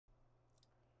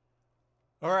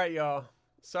All right, y'all.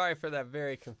 Sorry for that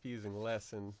very confusing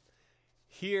lesson.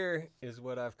 Here is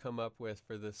what I've come up with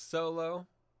for this solo. I'm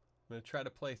going to try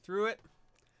to play through it.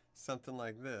 Something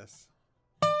like this.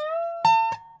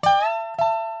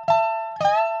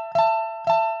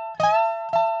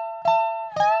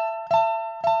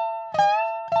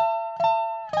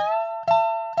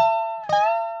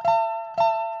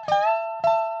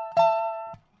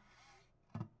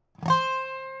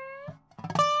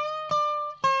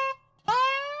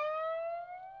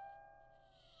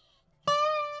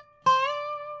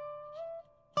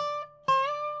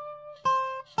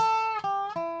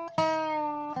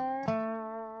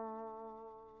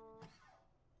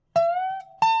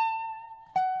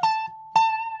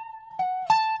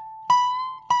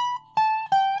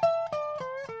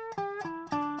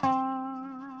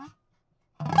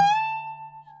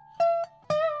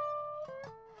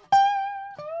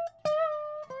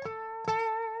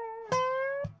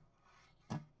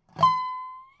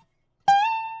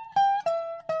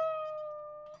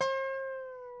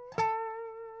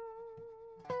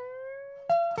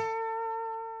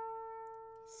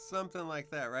 Something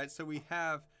like that, right? So we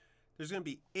have, there's going to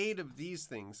be 8 of these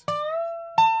things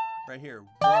right here.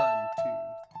 1,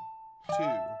 2,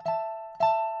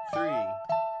 3,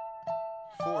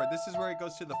 4. This is where it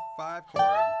goes to the 5 chord.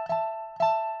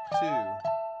 2,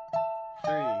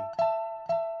 3,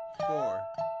 4.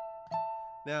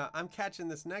 Now I'm catching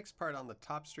this next part on the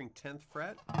top string 10th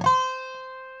fret.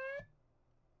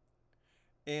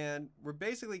 And we're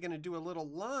basically going to do a little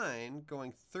line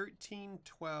going 13,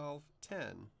 12,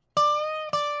 10.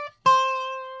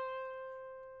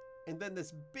 And then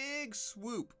this big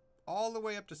swoop all the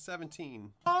way up to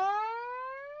 17.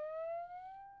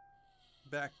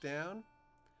 Back down.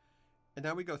 And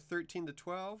now we go 13 to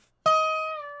 12.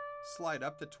 Slide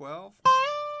up to 12.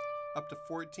 Up to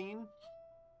 14.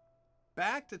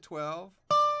 Back to 12.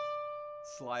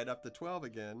 Slide up to 12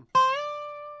 again.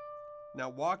 Now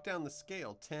walk down the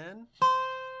scale. 10,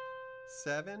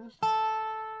 7,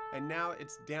 and now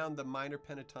it's down the minor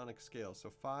pentatonic scale. So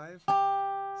 5,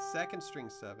 2nd string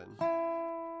 7,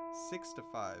 6 to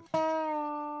 5,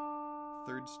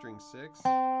 3rd string 6,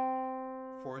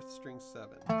 4th string 7.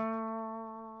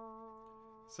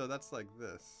 So that's like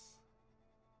this.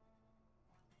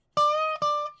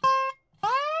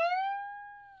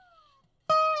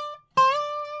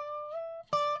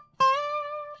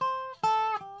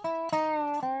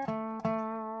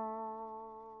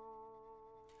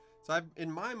 So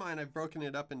in my mind, I've broken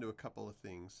it up into a couple of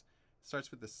things. It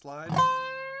starts with the slide.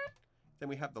 Then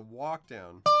we have the walk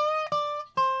down.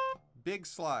 Big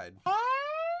slide.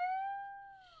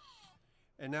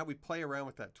 And now we play around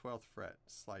with that 12th fret.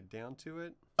 Slide down to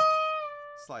it.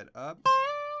 Slide up.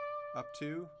 Up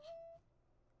 2.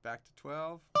 Back to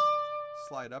 12.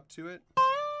 Slide up to it.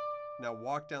 Now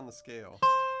walk down the scale.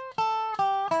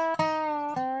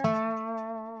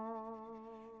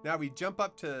 Now we jump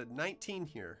up to 19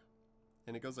 here.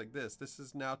 And it goes like this. This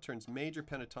is now turns major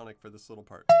pentatonic for this little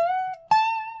part.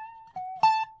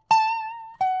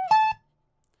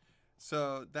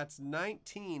 So that's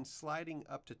 19 sliding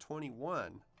up to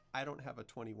 21. I don't have a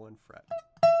 21 fret.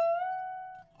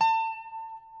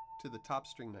 To the top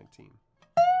string 19.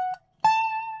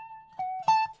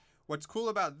 What's cool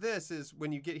about this is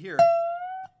when you get here,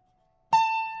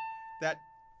 that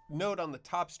note on the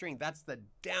top string, that's the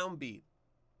downbeat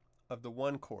of the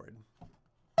 1 chord.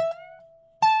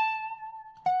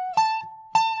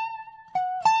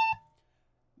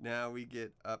 Now we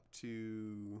get up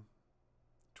to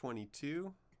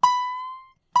 22.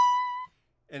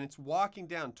 And it's walking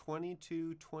down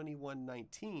 22, 21,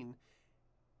 19.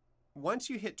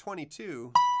 Once you hit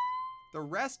 22, the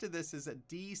rest of this is a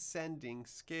descending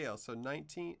scale. So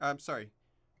 22,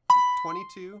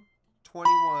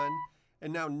 21,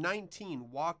 and now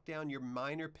 19. Walk down your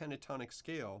minor pentatonic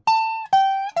scale.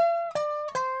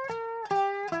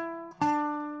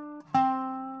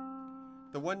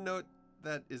 The one note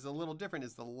that is a little different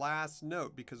is the last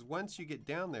note, because once you get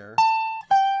down there,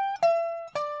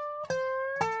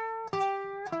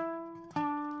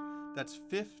 that's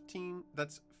 15,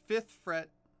 that's 5th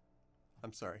fret,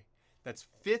 I'm sorry, that's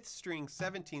 5th string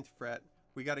 17th fret.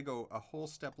 We got to go a whole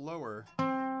step lower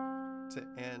to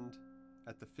end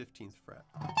at the 15th fret.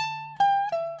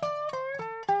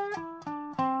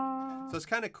 So it's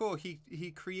kind of cool.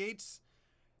 He creates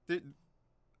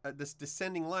this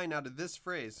descending line out of this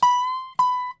phrase.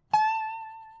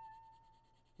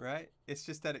 Right? It's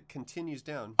just that it continues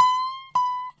down.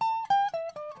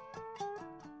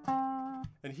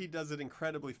 And he does it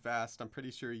incredibly fast. I'm pretty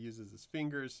sure he uses his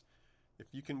fingers. If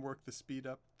you can work the speed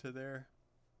up to there,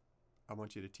 I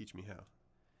want you to teach me how.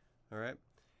 All right?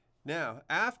 Now,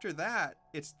 after that,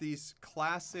 it's these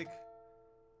classic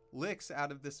licks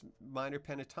out of this minor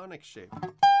pentatonic shape.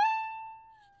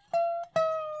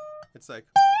 It's like...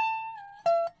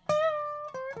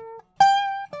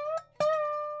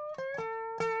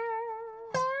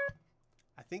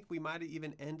 I think we might have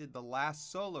even ended the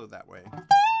last solo that way.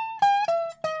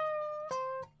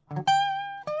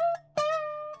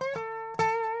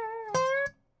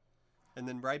 And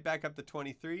then right back up to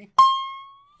 23.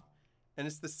 And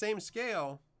it's the same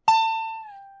scale.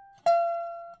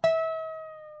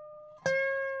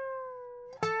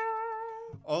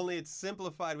 Only it's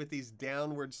simplified with these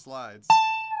downward slides.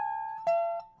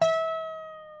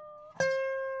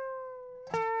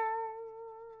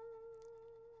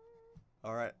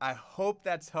 All right, I hope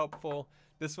that's helpful.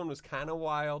 This one was kind of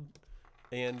wild.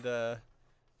 And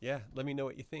yeah, let me know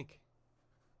what you think.